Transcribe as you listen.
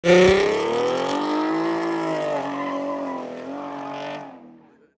got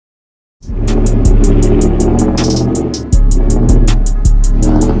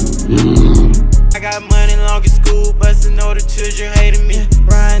money long as school, bustin' all the children hating me.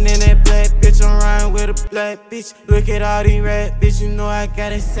 Riding in that black bitch, I'm riding with a black bitch. Look at all these red bitch, you know I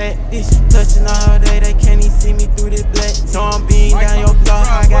got a set bitch. Touching all day, they can't even see me through this black. So I'm beating down your block,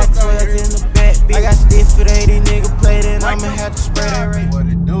 I got 12 in the back, bitch. I got sticks for 80 nigga play, then I'ma have to spread that rate. What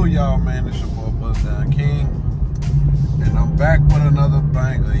it do, y'all, man? It's your boy Bust Down King, and I'm back with another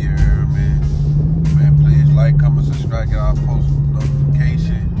banger, you heard me? Man, please like, comment, subscribe, get our post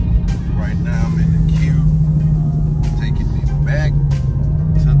notification. Right now I'm in the queue, taking me back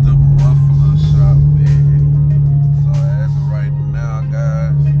to the muffler shop, man. So as of right now,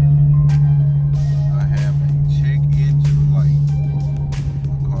 guys, I have a check engine light.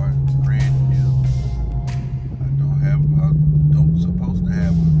 My car is brand new. I don't supposed to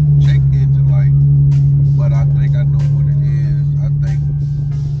have a check engine light, but I think I know what it is. I think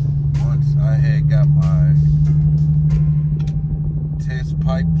once I had got my test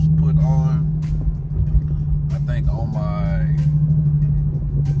pipes put on, I think on my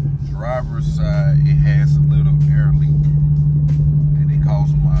driver's side it has a little air leak, and it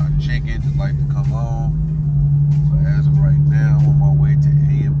caused my check engine light to come on. So as of right now, I'm on my way to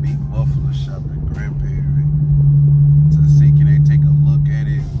A&B Muffler Shop in Grand Prairie to see can they take a look at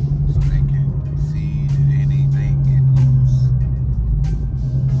it so they can see did anything get loose,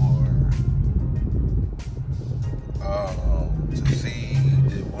 or to see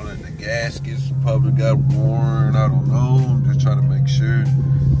that one of the gaskets probably got worn. I don't know. I'm just trying to make sure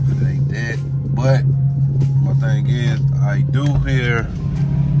if it ain't that. But my thing is, I do hear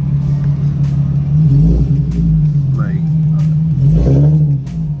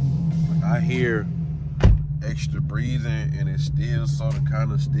I hear extra breathing, and it's still sort of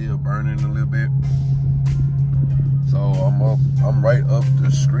kind of still burning a little bit. So I'm right up the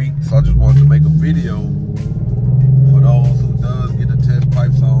street. So I just wanted to make a video for those who does get the test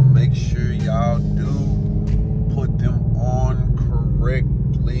pipes on. Make sure y'all do put them on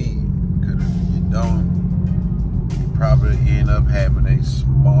correctly, because if you don't, you probably end up having a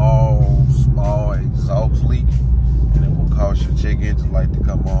small exhaust leak, and it will cause your check engine light to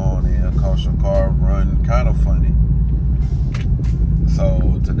come on, and it'll cause your car run kind of funny.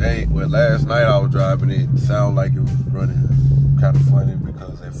 So today, well, last night I was driving it, sounded like it was running kind of funny,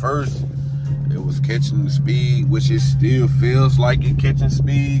 because at first it was catching the speed, which it still feels like it catching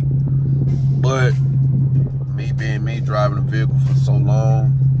speed, but me being me driving the vehicle for so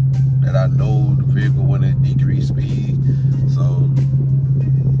long that I know the vehicle when it decreased speed. So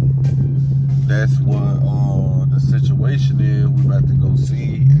that's what the situation is. We about to go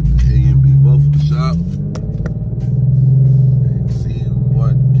see at the A&B Muffler Shop and see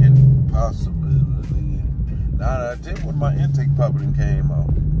what can possibly be. Now I think when my intake probably came out,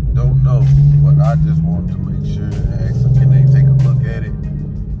 don't know, but I just wanted to make sure and ask them, can they take a look at it,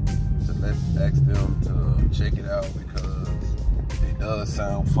 to ask them to check it out, because it does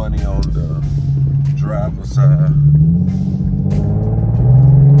sound funny on the driver's side.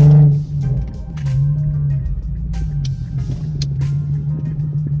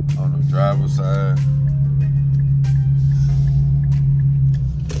 On the driver's side.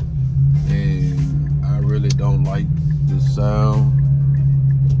 And I really don't like the sound.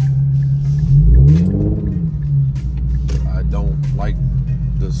 I don't like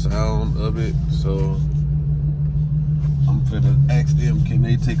the sound of it, so I'm finna ask them, can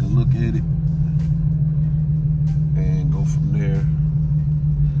they take a look at it and go from there.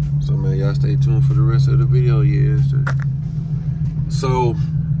 So man, y'all stay tuned for the rest of the video. Yeah, sir. So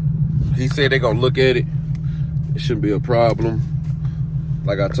he said they gonna look at it. It shouldn't be a problem.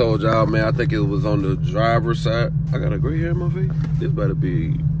 Like I told y'all, man, I think it was on the driver's side. I got a gray hair in my face. This better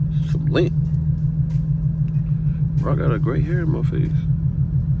be some lint. Bro, I got a gray hair in my face.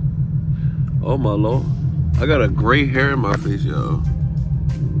 Oh my Lord. I got a gray hair in my face, y'all.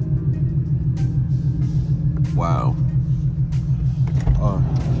 Wow.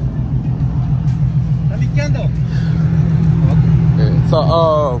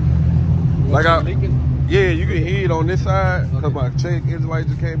 So, like yeah, you can hear it on this side, because my check engine light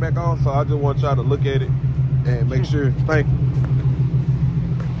just came back on, so I just want y'all to look at it and make sure, thank you.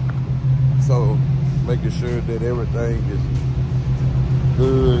 So, making sure that everything is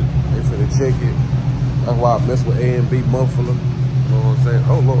good. They finna check it. That's why I mess with A&B Muffler. You know what I'm saying?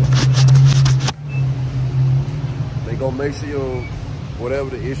 Oh Lord. They gonna make sure your, whatever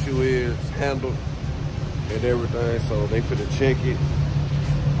the issue is, handled and everything. So they finna check it.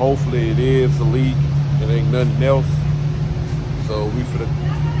 Hopefully it is a leak. It ain't nothing else. So we finna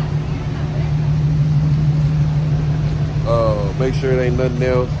make sure it ain't nothing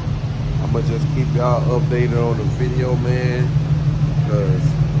else. I'ma just keep y'all updated on the video, man, because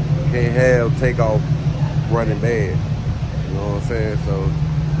you can't have takeoff running bad. You know what I'm saying? So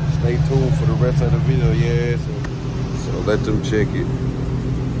stay tuned for the rest of the video, yeah. So let them check it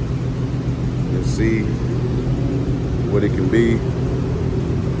and see what it can be.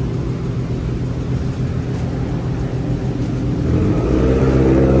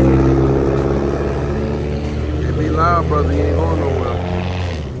 It be loud, brother. You ain't going nowhere.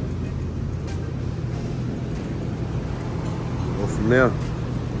 Go from there.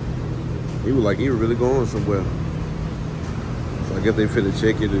 He was like, he was really going somewhere. So I guess they finna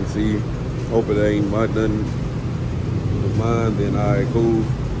check it and see. Hope it ain't nothing with mine. Then all right, cool.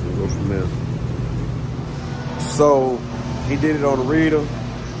 We'll go from there. So he did it on the reader.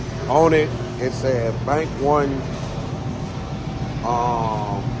 On it, it said Bank One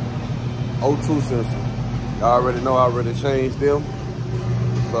O2 sensor. Y'all already know I already changed them.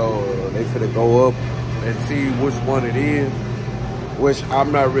 So they finna go up and see which one it is. Which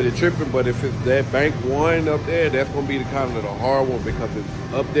I'm not really tripping, but if it's that Bank One up there, that's gonna be the kind of the hard one because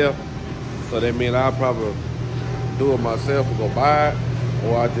it's up there. So that means I'll probably do it myself and go buy it,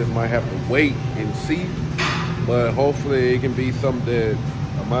 or I just might have to wait and see. But hopefully it can be something that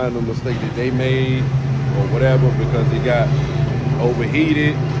a minor mistake that they made or whatever, because it got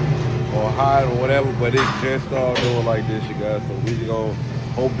overheated or hot or whatever, but it just started doing like this, you guys. So we gonna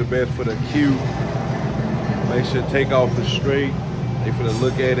hope the best for the Q. Make sure takeoff is straight. They finna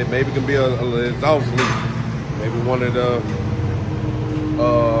look at it. Maybe it can be a exhaust leak. Maybe one of the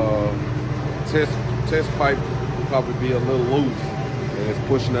test pipe will probably be a little loose and it's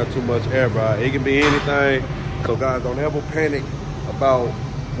pushing out too much air, bro. It can be anything. So guys, don't ever panic about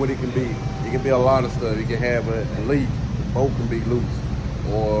what it can be. It can be a lot of stuff. It can have a leak. The bolt can be loose,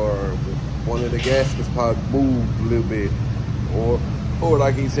 or one of the gaskets probably moved a little bit, or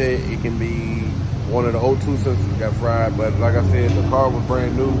like he said, it can be one of the O2 sensors got fried. But like I said, the car was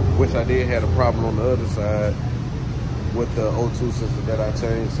brand new, which I did have a problem on the other side with the O2 sensor that I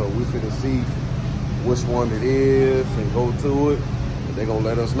changed. So we finna see which one it is and go to it. And they gonna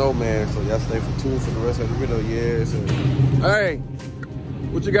let us know, man. So y'all stay for tuned for the rest of the video, yes. And, hey,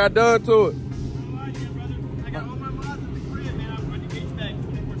 what you got done to it? I got all my mods in the crib, man. I'm running HVAC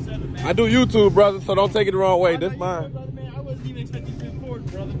 24/7, man. I do YouTube, brother, so don't take it the wrong way. This mine. Brother, man. I wasn't even expecting to record,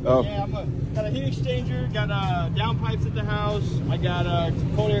 brother. Oh. Yeah, got a heat exchanger, got down pipes at the house. I got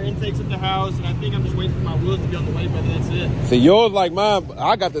cold air intakes at the house, and I think I'm just waiting for my wheels to be on the way, brother. That's it. See, yours like mine.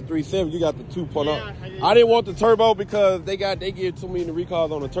 I got the 3.7. You got the 2.0. Yeah, I didn't want the turbo because they give too many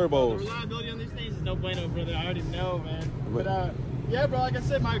recalls on the turbos. The reliability on these things is no bueno, brother. I already know, man. But yeah, bro. Like I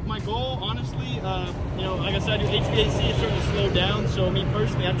said, my goal, honestly, you know, like I said, I do HVAC. It's starting to slow down. So me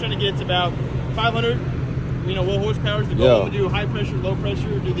personally, I'm trying to get to about 500. You know, what horsepower is the goal? Yeah. I'm gonna do high pressure, low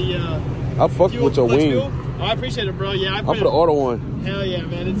pressure. Do the I fucked with your wing. Fuel. Oh, I appreciate it, bro. Yeah, I'm for the auto one. Hell yeah,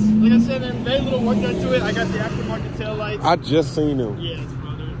 man. It's like I said, man, very little work done to it. I got the aftermarket tail lights. I just seen them. Yes,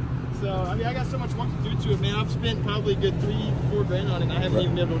 brother. So I mean, I got so much work to do to it, man. I've spent probably a good $3-4 grand on it, and I haven't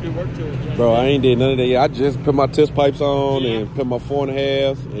even been able to do work to it. You know Bro, I ain't did none of that yet. I just put my test pipes on Yeah. and put my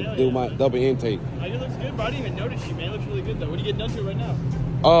 4.5 and do my double intake. It looks good, bro. I didn't even notice you, man. It looks really good though. What are you getting done to it right now?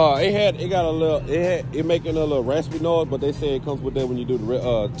 It making a little raspy noise, but they say it comes with that when you do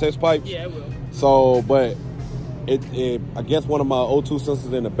the test pipes. Yeah, it will. So, but I guess one of my O2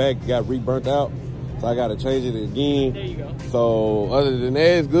 sensors in the back got re-burnt out, so I got to change it again. There you go. So other than that,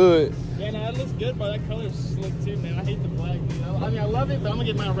 it's good. Yeah, no, it looks good, bro. That color is slick too, man. I hate the black, dude. I mean, I love it, but I'm gonna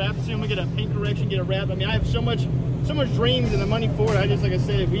get my wrap soon. I'm gonna get a paint correction, get a wrap. I mean, I have so much dreams and the money for it. I just, like I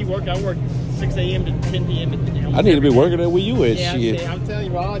said, I work 6 a.m. to 10 p.m. I need to be working there where you at, yeah, shit. I'm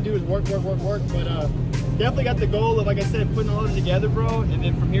telling you, all I do is work. But definitely got the goal of, like I said, putting all of it together, bro. And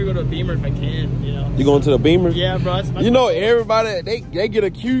then from here, go to a Beamer if I can, you know. You going to the Beamer? Yeah, bro. You know, everybody, they get a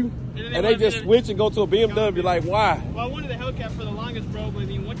Q and they just switch and go to a BMW and be like, why? Well, I wanted a Hellcat for the longest, bro. But I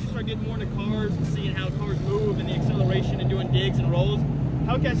mean, once you start getting more into cars and seeing how cars move and the acceleration and doing digs and rolls,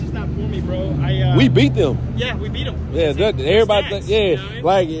 Hellcat's just not for me, bro. We beat them. Yeah, we beat them. Yeah, everybody. Stats, yeah, you know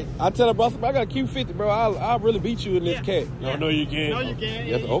what I mean? Like I tell her, bro, I got a Q50, bro. I'll really beat you in this cat. Yeah. No, you can't. No, you can't.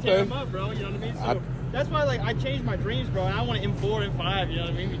 Yes, you okay. tear them up, bro. You know what I mean? So that's why, like, I changed my dreams, bro. I want an M4, M5. You know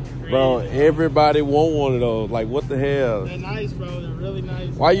what I mean? Bro, everybody want one of those. Like, what the hell? They're nice, bro. They're really nice.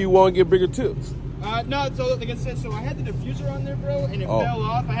 Why you want to get bigger tips? No, so like I said, so I had the diffuser on there, bro, and it fell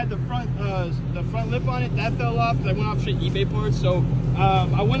off. I had the front lip on it, that fell off because I went off straight eBay parts. So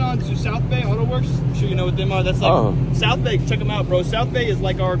I went on to South Bay Auto Works. I'm sure you know what them are. That's like South Bay. Check them out, bro. South Bay is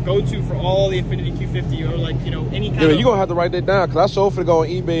like our go-to for all the Infiniti Q50 or like any kind of. You're gonna have to write that down because I sure for to go on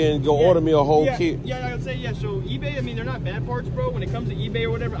eBay and go order me a whole kit. Yeah, I would say So eBay, I mean, they're not bad parts, bro. When it comes to eBay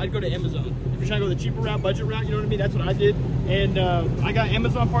or whatever, I'd go to Amazon. If you're trying to go the cheaper route, budget route, you know what I mean? That's what I did. And I got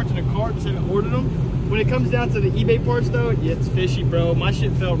Amazon parts in a cart, just haven't ordered them. When it comes down to the eBay parts, though, yeah, it's fishy, bro. My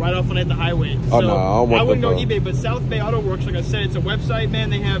shit fell right off when I hit the highway. Oh, no, I wouldn't go eBay, but South Bay Auto Works, like I said, it's a website, man.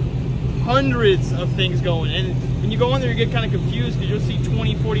 They have hundreds of things going. And when you go on there, you get kind of confused because you'll see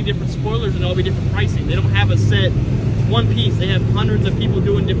 20, 40 different spoilers and all be different pricing. They don't have a set one piece. They have hundreds of people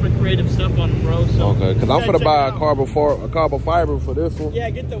doing different creative stuff on them, bro. So okay, because I'm gonna buy a carbon fiber for this one. Yeah,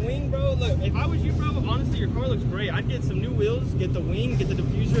 get the wing, bro. Look, if I was you, bro, honestly, your car looks great. I'd get some new wheels, get the wing, get the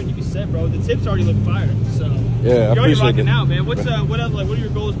diffuser, and you'd be set, bro. The tips already look fire. So yeah, you're already rocking out, man. What else? Like, what are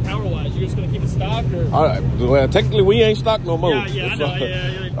your goals power wise? You just gonna keep it stock or? Well, technically, we ain't stock no more. Yeah, I know.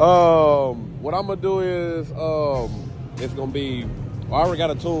 Yeah. What I'm gonna do is it's gonna be. I already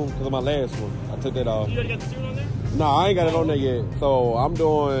got a tune because of my last one. I took that off. You already got the tune on there? No, I ain't got it on there yet. So I'm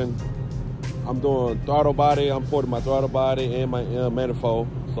doing throttle body. I'm porting my throttle body and my manifold.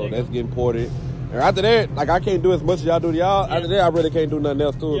 So that's getting ported. And after that, like I can't do as much as y'all do to y'all. Yeah. After that, I really can't do nothing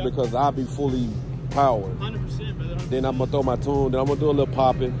else to it because I'll be fully powered. 100%, brother. 100%. Then I'm gonna throw my tune. Then I'm gonna do a little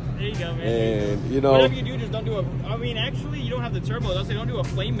popping. There you go, man. And you know, whatever you do, just don't do a. I mean, actually, you don't have the turbo. I'll say don't do a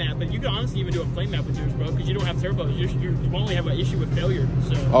flame map, but you can honestly even do a flame map with yours, bro, because you don't have turbo. You only have an issue with failure.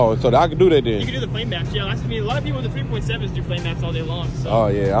 So. So I can do that then. You can do the flame maps. Yeah, I mean, a lot of people with the 3.7s do flame maps all day long. So. Oh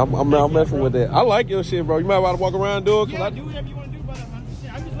yeah, I'm messing with that. I like your shit, bro. You might want to walk around and do it. Yeah, do whatever you want to do, brother.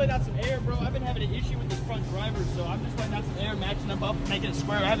 100%. I'm just letting out some air, bro. I've been having an issue with this front driver, so I'm just letting out some air, matching them up, making it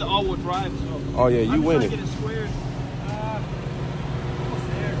square. I have the all-wheel drive, so. Oh yeah, you win it. Get it squared. Almost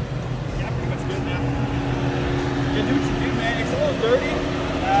there. Yeah, pretty much good now. Yeah, do what you do, man. It's a little dirty.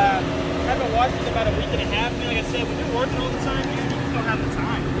 Haven't washed it in about a week and a half. Man, like I said, we've been working all the time, man. You just don't have the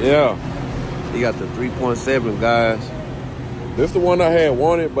time. Yeah. You got the 3.7, guys. This is the one I had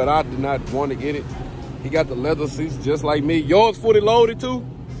wanted, but I did not want to get it. He got the leather seats just like me. Yours fully loaded too?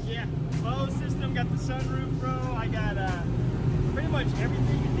 Yeah. Closed system, got the sunroof, bro. I got pretty much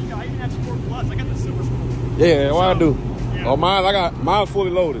everything you think. I even have Sport Plus. I got the Silver Sport. Yeah, what I do. Yeah. Oh, mine fully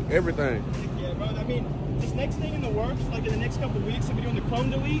loaded. Everything. Yeah, bro. I mean, this next thing in the works, like in the next couple of weeks, I'll be doing the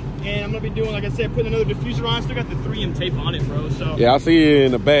chrome delete, and I'm gonna be doing, like I said, putting another diffuser on. I still got the 3M tape on it, bro. So yeah, I see you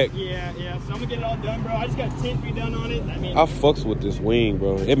in the back. Yeah. So I'm gonna get it all done, bro. I just got tint redone on it. I mean, I fucks with this wing,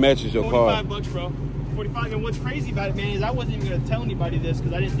 bro. It matches your car. $45, bro. 45. And what's crazy about it, man, is I wasn't even gonna tell anybody this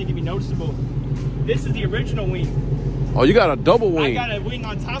because I didn't think it'd be noticeable. This is the original wing. Oh, you got a double wing. I got a wing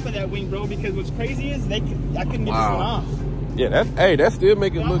on top of that wing, bro. Because what's crazy is I couldn't get this one off. Yeah, that still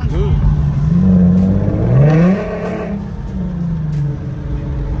make it look good.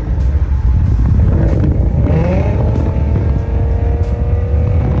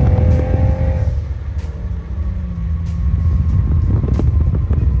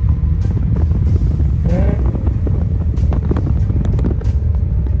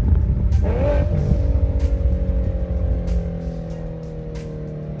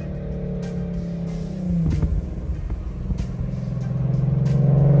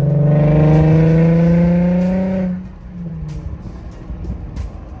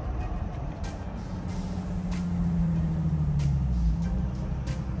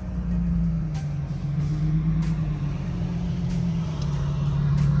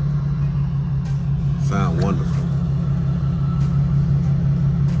 Sound wonderful.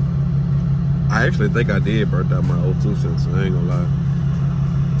 I actually think I did burnt out my O2 sensor. I ain't gonna lie.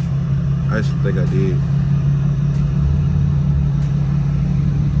 I actually think I did.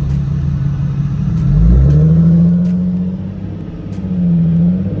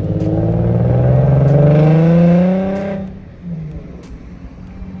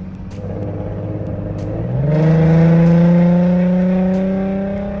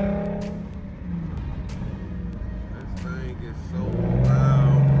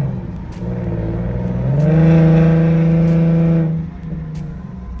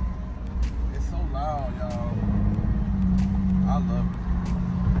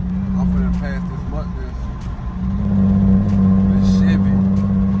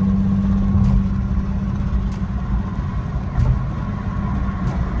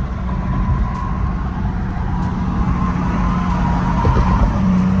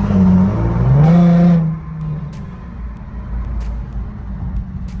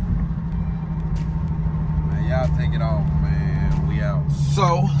 Take it off, man. We out.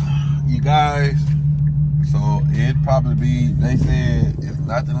 So, you guys,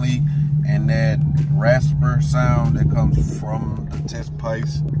 nothing leak, and that rasper sound that comes from the test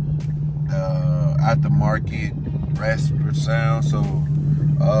pipes, aftermarket rasper sound. So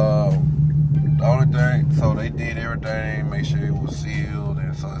the only thing, so they did everything, make sure it was sealed,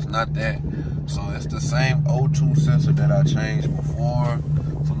 and so it's not that. So it's the same O2 sensor that I changed before.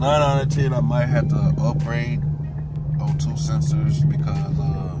 So 9 out of 10, I might have to upgrade O2 sensors, because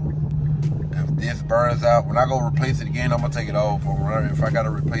if this burns out, when I go replace it again, I'm gonna take it off. Or if I gotta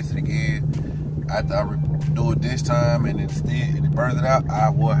replace it again, after I do it this time and it burns it out, I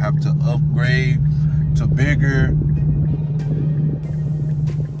will have to upgrade to bigger.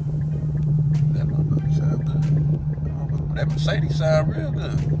 That Mercedes sound real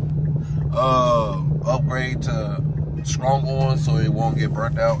good. Upgrade to strong on so it won't get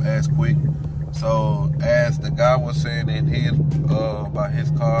burnt out as quick. So as the guy was saying in his about his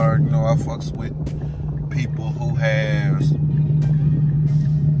car, you know, I fucks with people who has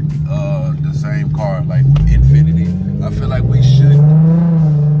the same car, like with Infinity. I feel like we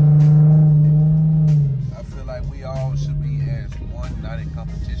all should be as one, not in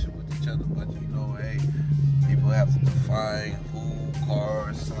competition with each other, but you know, hey, people have to define who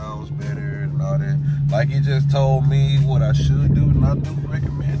car sounds better and all that. Like he just told me what I should do, and I do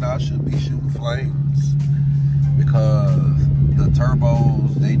recommend I should be shooting flames, because the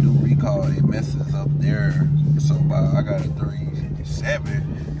turbos, they do recall, it messes up there. So I got a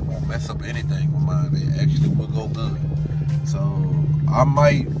 3.7, it won't mess up anything with mine. It actually will go good. So I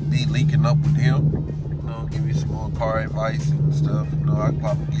might be linking up with him, you know, give me some more car advice and stuff. You know, I could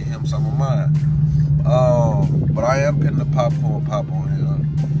probably get him some of mine. But I am putting the pop on here.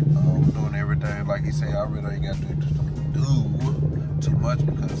 Doing everything like he said. I really ain't got to do too much,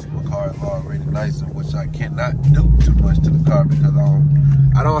 because my car is already nice, in which I cannot do too much to the car, because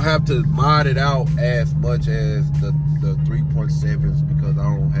I don't have to mod it out as much as the 3.7s, because I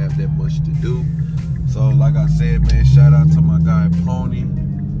don't have that much to do. So like I said, man, shout out to my guy Pony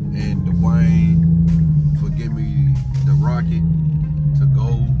and Dwayne for giving me the rocket to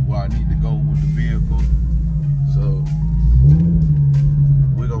go where I need to go with the vehicle. So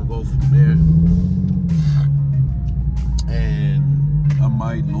we're gonna go from there, and I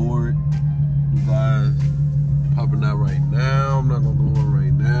might lower it. You guys popping out right now. I'm not gonna go on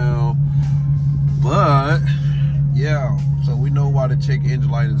right now, but yeah. So we know why the check engine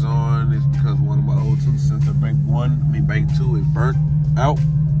light is on. It's because one of my O2 sensor, bank 2 is burnt out.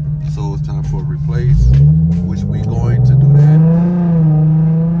 So it's time for a replace, which we're going to do that.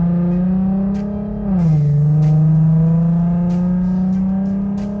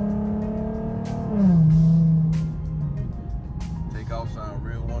 Sound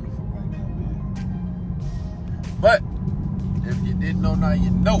real wonderful right now, man. But if you didn't know, now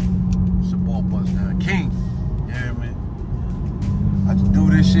you know. It's your boy Bust Down King. Yeah, man. I just do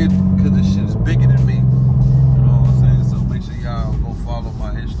this shit because this shit is bigger than me. You know what I'm saying? So make sure y'all go follow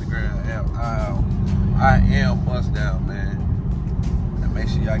my Instagram app. I am Bust Down, man. And make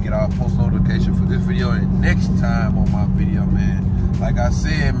sure y'all get our post notification for this video and next time on my video, man. Like I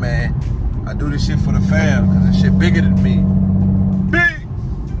said, man, I do this shit for the fam because this shit bigger than me.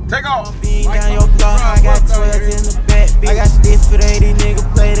 Take off. Down your floor, I got 12